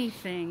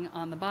anything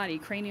on the body,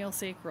 cranial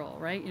sacral,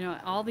 right? You know,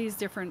 all these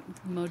different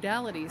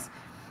modalities,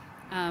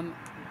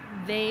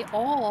 they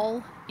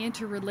all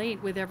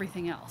interrelate with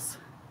everything else.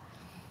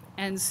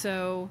 And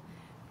so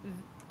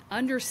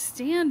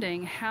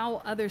understanding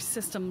how other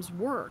systems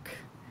work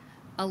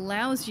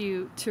allows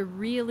you to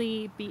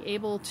really be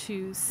able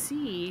to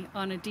see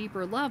on a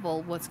deeper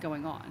level what's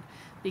going on.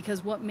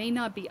 Because what may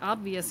not be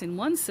obvious in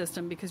one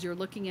system because you're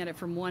looking at it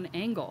from one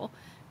angle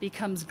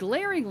becomes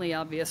glaringly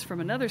obvious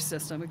from another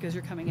system because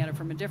you're coming at it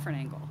from a different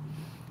angle.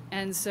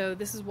 And so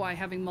this is why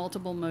having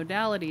multiple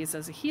modalities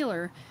as a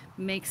healer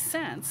makes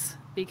sense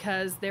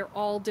because they're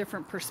all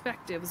different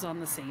perspectives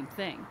on the same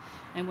thing.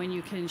 And when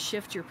you can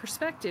shift your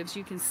perspectives,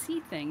 you can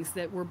see things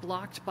that were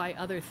blocked by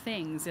other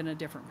things in a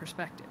different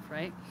perspective,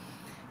 right?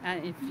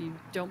 And if you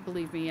don't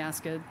believe me,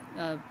 ask a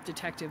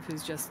detective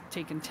who's just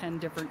taken 10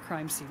 different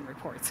crime scene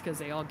reports because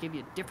they all give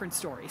you different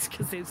stories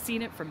because they've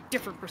seen it from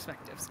different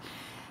perspectives.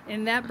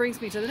 And that brings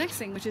me to the next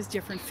thing, which is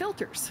different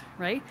filters,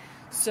 right?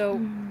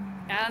 So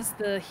as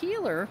the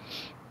healer,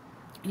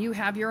 you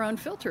have your own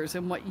filters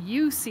and what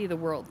you see the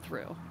world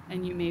through.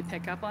 And you may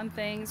pick up on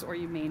things or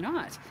you may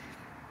not.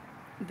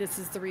 This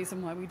is the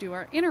reason why we do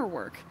our inner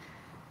work.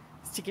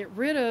 To get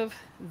rid of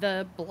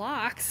the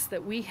blocks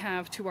that we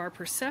have to our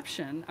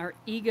perception, our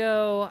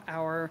ego,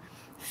 our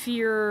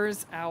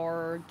fears,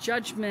 our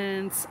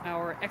judgments,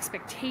 our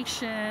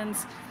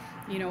expectations,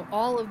 you know,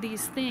 all of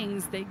these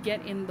things that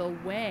get in the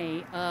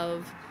way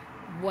of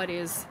what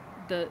is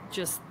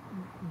just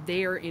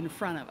there in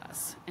front of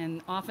us.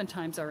 And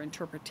oftentimes our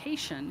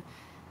interpretation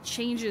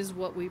changes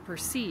what we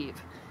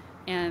perceive.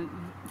 And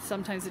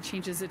sometimes it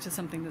changes it to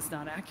something that's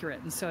not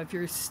accurate. And so if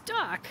you're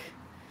stuck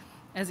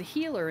as a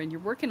healer and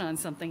you're working on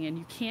something and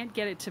you can't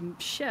get it to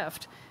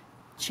shift,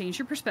 change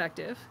your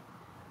perspective.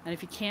 And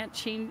if you can't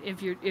change,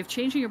 if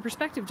changing your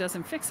perspective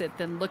doesn't fix it,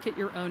 then look at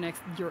your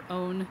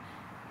own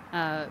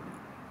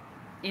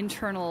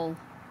internal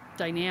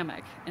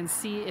dynamic and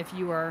see if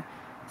you are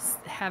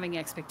having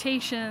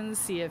expectations,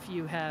 see if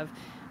you have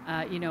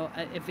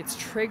if it's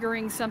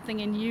triggering something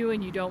in you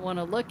and you don't want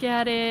to look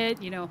at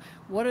it, you know,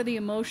 what are the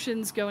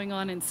emotions going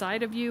on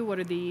inside of you? What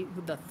are the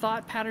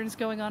thought patterns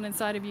going on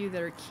inside of you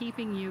that are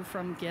keeping you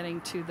from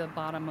getting to the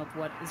bottom of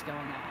what is going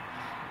on,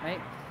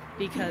 right?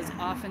 Because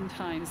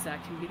oftentimes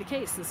that can be the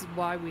case. This is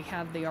why we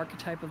have the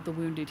archetype of the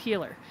wounded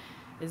healer,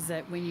 is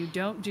that when you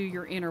don't do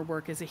your inner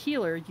work as a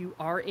healer, you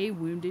are a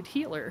wounded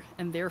healer,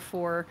 and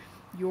therefore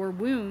your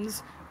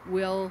wounds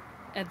will,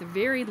 at the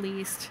very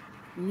least,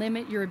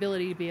 limit your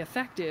ability to be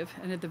effective,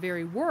 and at the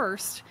very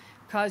worst,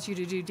 cause you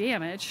to do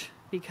damage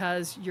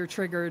because you're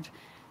triggered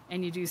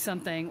and you do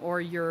something,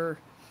 or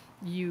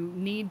you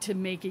need to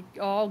make it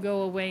all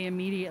go away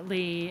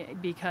immediately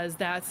because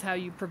that's how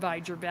you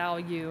provide your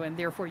value, and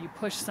therefore you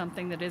push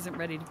something that isn't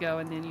ready to go,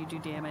 and then you do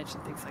damage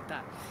and things like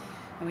that.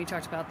 And we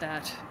talked about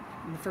that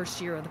in the first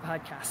year of the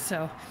podcast.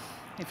 So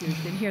if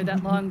you've been here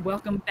that long,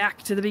 welcome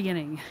back to the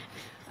beginning.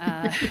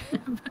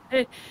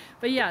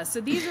 But yeah,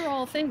 so these are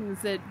all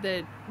things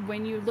that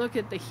when you look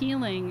at the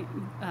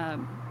healing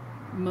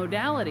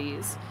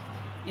modalities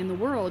in the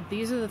world,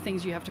 these are the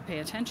things you have to pay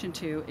attention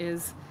to,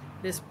 is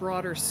this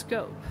broader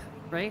scope,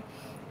 right?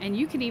 And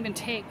you can even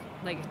take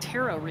like a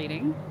tarot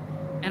reading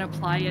and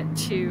apply it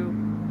to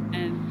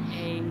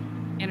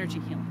an energy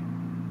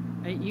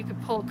healing, right? You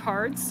could pull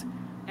cards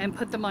and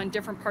put them on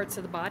different parts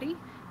of the body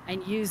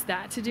and use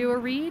that to do a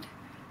read.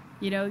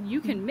 You know, you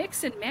can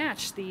mix and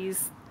match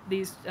these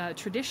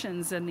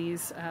traditions and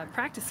these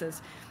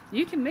practices.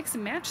 You can mix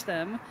and match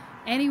them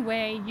any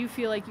way you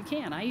feel like you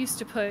can. I used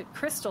to put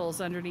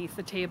crystals underneath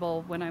the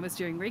table when I was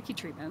doing Reiki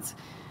treatments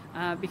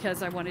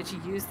because I wanted to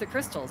use the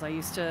crystals. I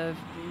used to,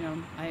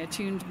 I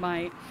attuned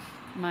my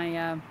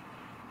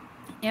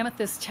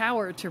amethyst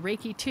tower to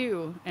Reiki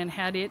 2 and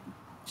had it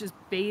just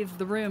bathe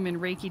the room in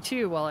Reiki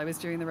 2 while I was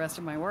doing the rest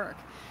of my work.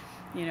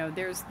 You know,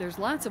 there's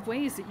lots of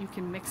ways that you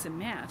can mix and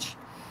match.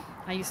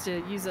 I used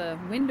to use a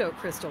window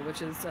crystal,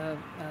 which is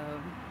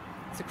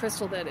it's a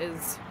crystal that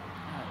is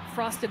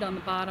frosted on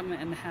the bottom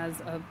and has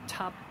a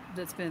top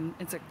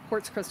it's a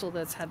quartz crystal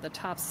that's had the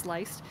top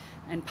sliced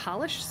and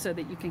polished so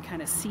that you can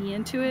kind of see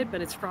into it,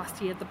 but it's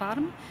frosty at the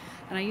bottom.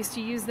 And I used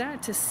to use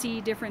that to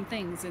see different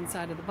things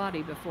inside of the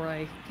body before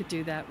I could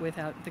do that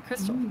without the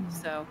crystal.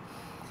 So,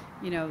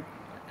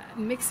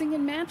 mixing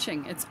and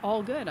matching, it's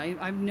all good.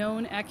 I've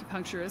known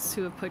acupuncturists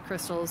who have put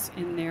crystals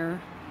in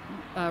their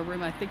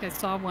room. I think I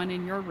saw one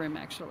in your room,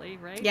 actually,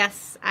 right?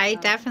 Yes, I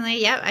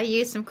definitely, I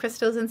use some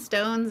crystals and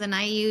stones, and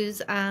I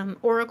use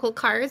oracle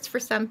cards for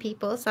some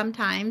people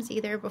sometimes,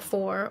 either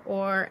before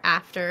or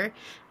after.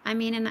 I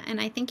mean, and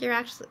I think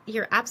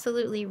you're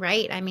absolutely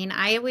right. I mean,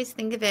 I always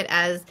think of it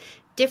as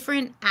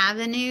different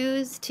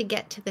avenues to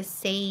get to the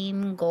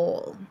same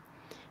goal.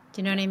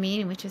 Do you know what I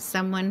mean? Which is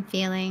someone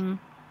feeling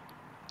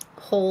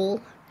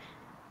whole,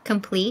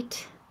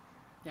 complete,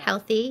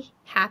 healthy,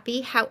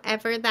 happy,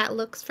 however that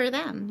looks for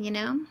them,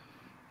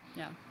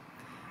 Yeah.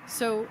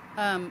 So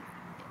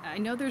I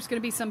know there's going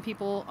to be some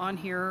people on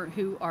here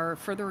who are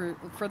further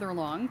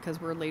along,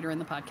 because we're later in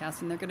the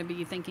podcast, and they're going to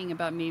be thinking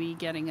about maybe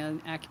getting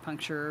an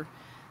acupuncture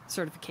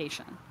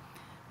certification.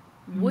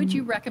 Would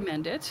you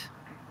recommend it?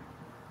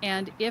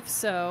 And if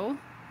so,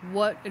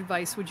 what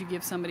advice would you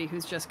give somebody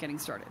who's just getting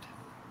started?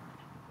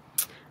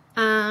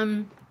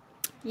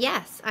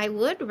 Yes, I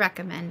would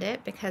recommend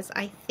it because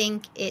I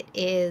think it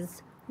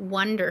is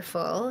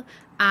wonderful.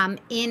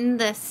 In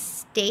the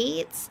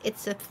States,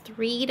 it's a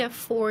 3 to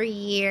 4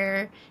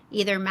 year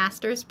either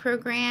master's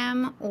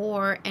program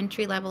or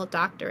entry-level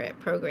doctorate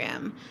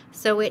program.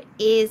 So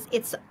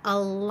it's a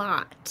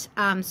lot.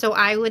 So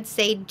I would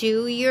say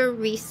do your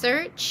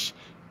research,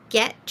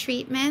 get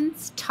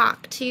treatments,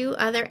 talk to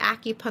other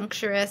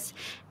acupuncturists,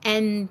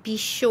 and be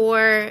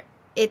sure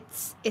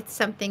it's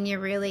something you're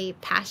really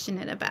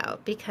passionate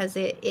about, because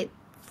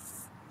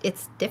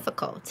it's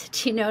difficult.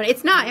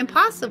 It's not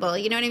impossible,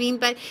 you know what I mean?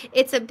 But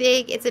it's a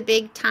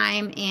big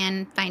time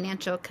and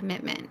financial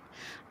commitment.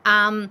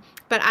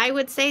 But I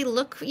would say,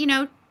 look,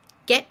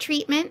 get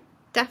treatment,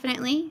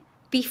 definitely.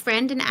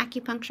 Befriend an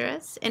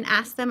acupuncturist and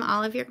ask them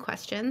all of your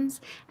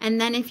questions. And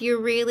then if you're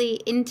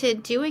really into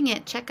doing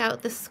it, check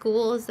out the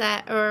schools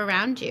that are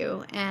around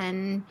you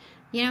and,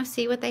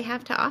 see what they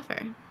have to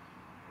offer.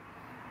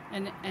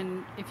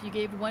 And if you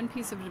gave one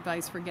piece of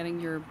advice for getting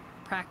your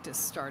practice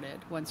started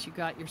once you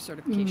got your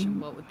certification,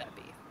 what would that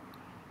be?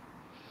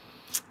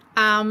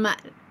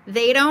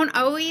 They don't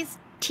always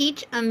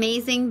teach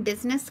amazing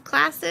business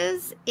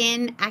classes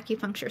in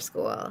acupuncture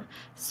school.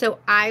 So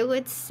I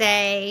would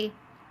say,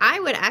 I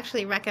would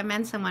actually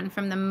recommend someone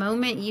from the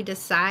moment you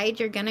decide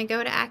you're going to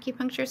go to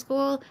acupuncture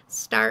school,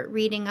 start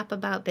reading up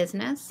about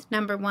business,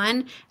 number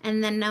one.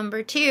 And then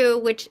number two,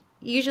 which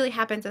usually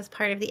happens as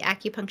part of the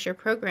acupuncture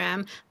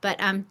program, but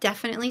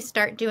definitely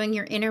start doing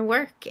your inner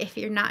work if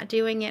you're not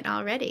doing it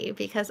already,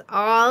 because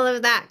all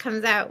of that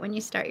comes out when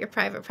you start your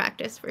private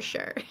practice for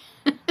sure.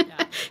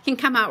 Yeah. Can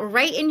come out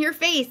right in your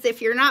face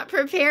if you're not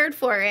prepared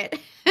for it.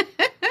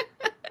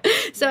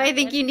 So I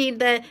think you need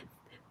the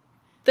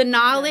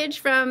knowledge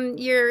from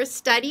your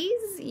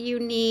studies.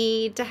 You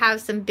need to have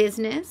some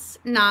business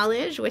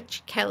knowledge,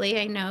 which Kelle,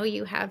 I know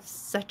you have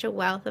such a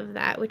wealth of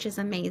that, which is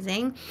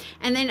amazing.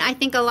 And then I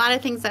think a lot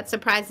of things that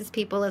surprises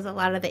people is a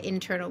lot of the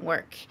internal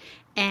work.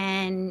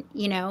 And,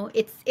 you know,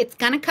 it's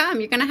going to come.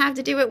 You're going to have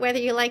to do it whether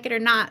you like it or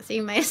not. So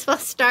you might as well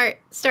start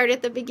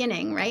at the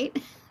beginning, right?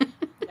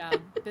 Yeah,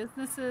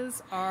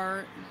 businesses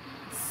are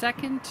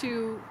second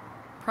to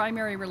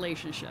primary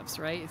relationships,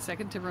 right?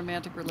 Second to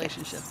romantic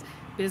relationships. Yes.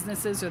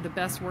 Businesses are the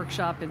best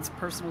workshop in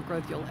personal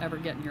growth you'll ever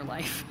get in your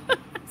life.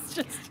 It's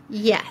just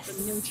the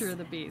nature of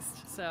the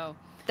beast. So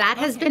that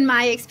has been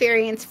my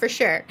experience for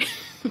sure.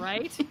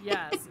 Right?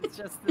 Yes. It's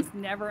just this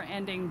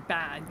never-ending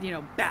bad,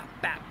 bap,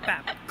 bap,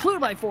 bap. Clue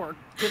by four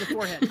to the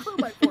forehead. Clue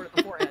by four to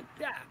the forehead.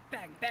 Yeah,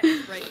 bang,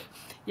 bang. Right?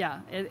 Yeah.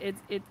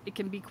 It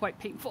can be quite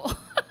painful.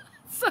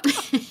 So,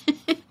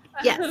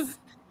 yes.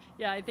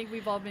 Yeah, I think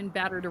we've all been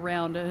battered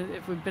around.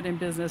 If we've been in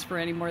business for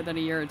any more than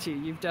a year or two,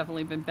 you've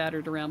definitely been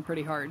battered around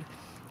pretty hard.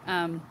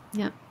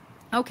 Yeah.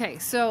 Okay,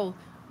 so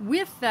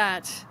with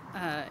that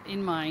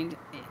in mind,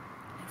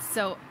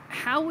 so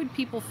how would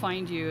people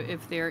find you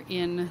if they're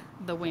in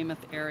the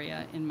Weymouth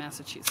area in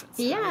Massachusetts?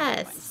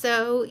 Yes,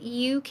 so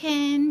you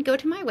can go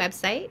to my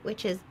website,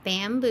 which is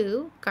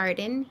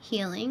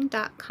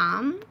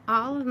bamboogardenhealing.com.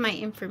 All of my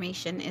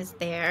information is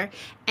there,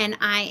 and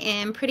I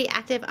am pretty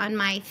active on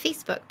my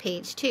Facebook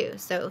page too.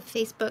 So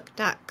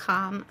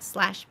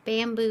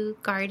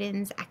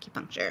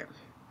facebook.com/bamboogardensacupuncture.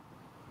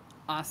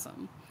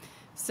 Awesome.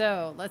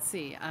 So let's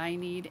see. I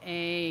need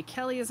a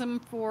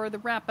Kellyism for the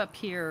wrap up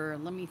here.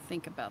 Let me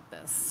think about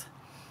this.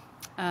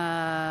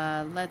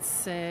 Let's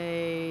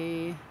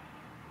say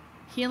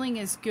healing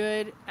is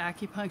good.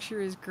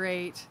 Acupuncture is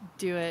great.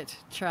 Do it.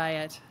 Try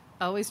it.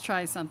 Always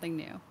try something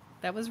new.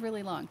 That was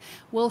really long.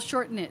 We'll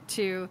shorten it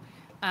to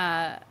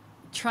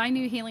try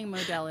new healing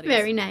modalities.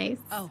 Very nice.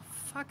 Oh,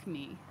 fuck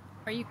me.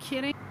 Are you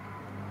kidding?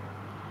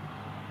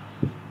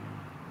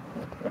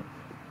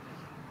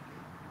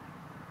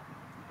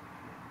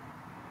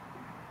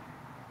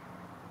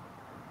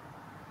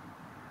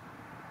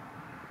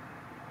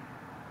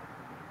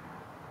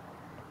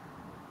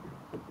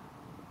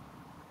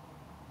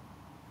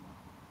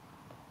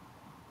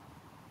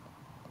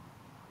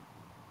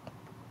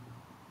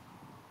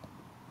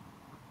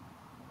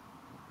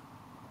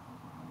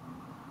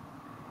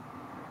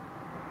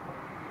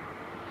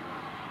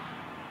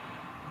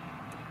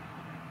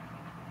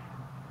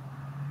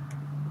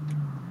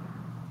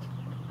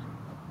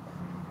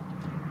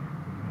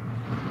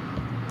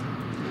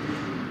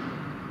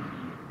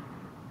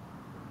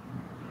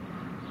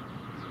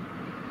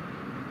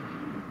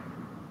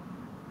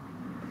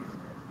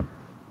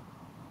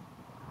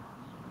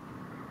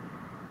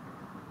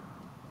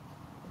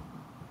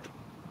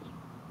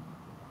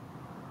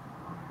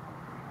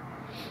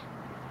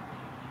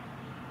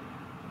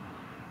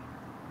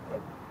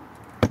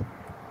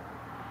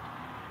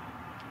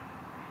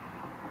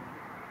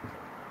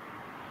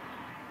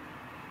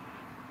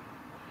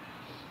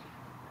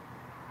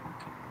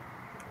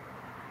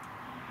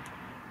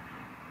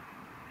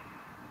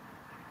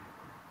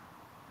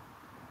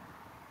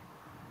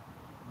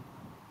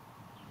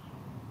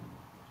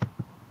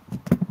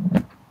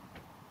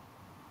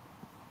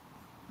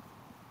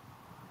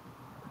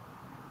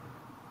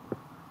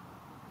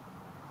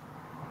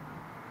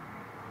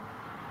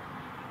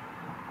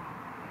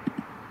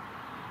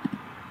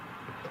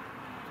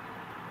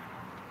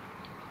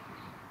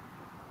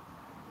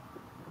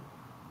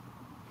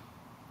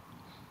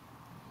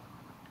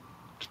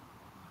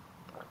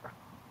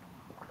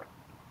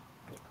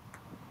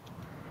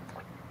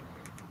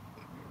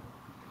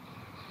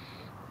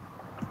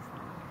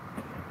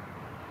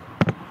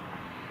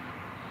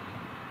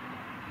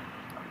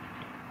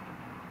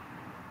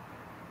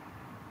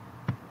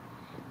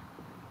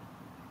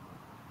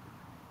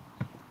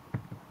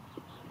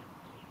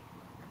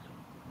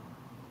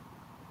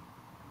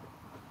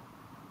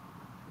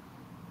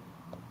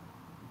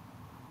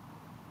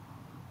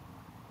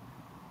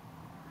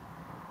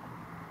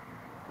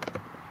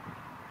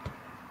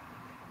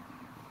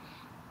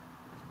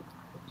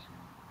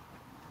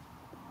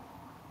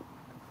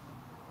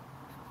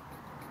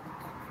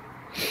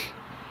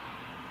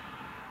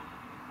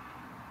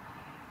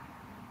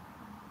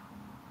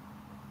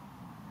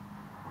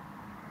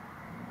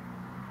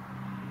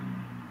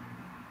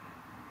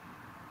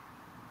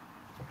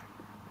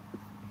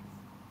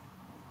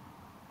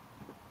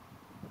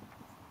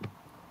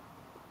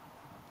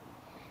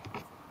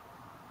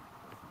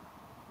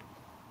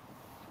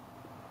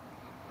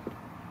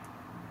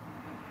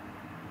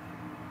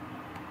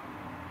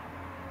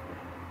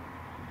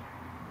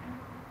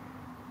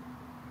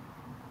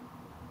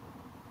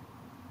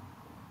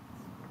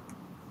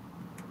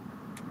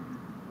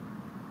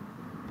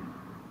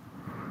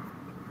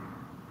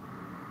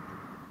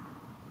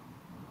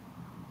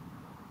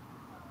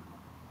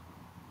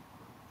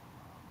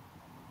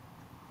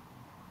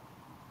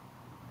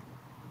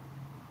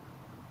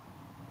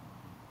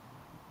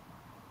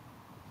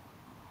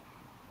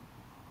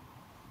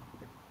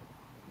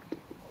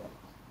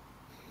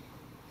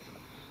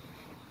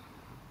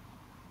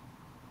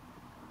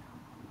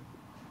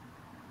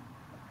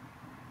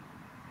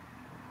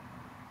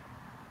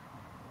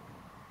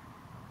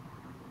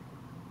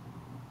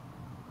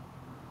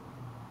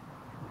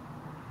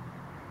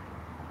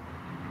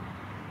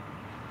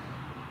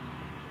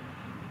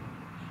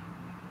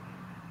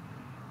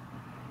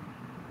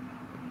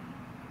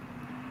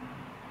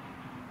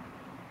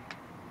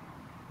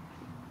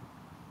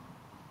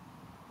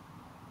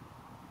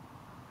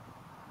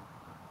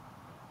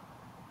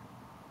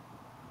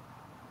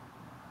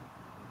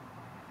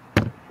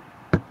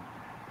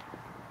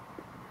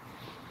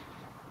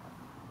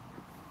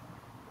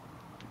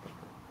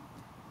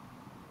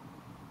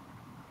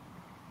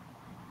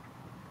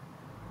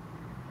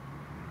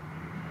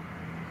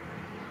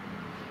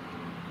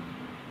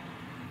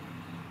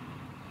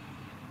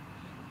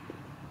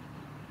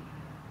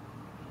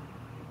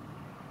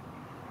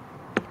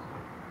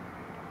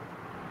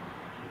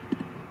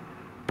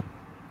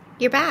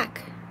 You're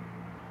back.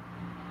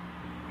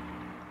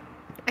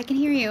 I can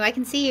hear you. I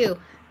can see you.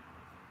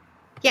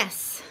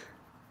 Yes.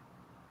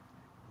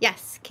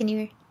 Yes. Can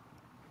you?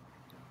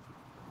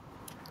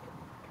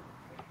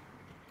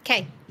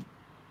 Okay.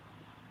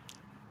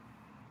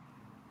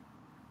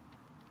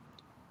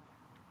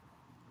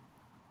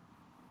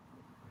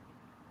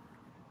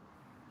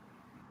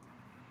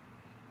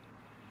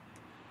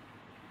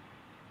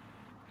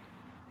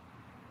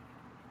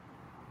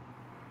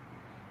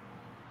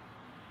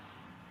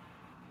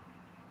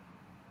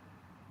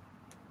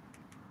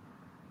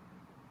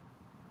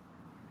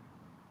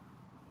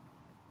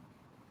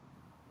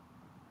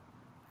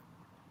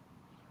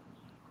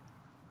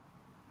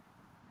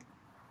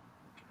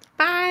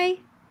 Bye.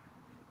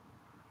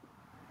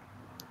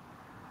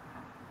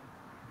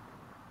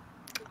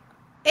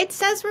 It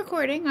says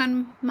recording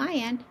on my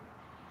end.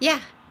 Yeah.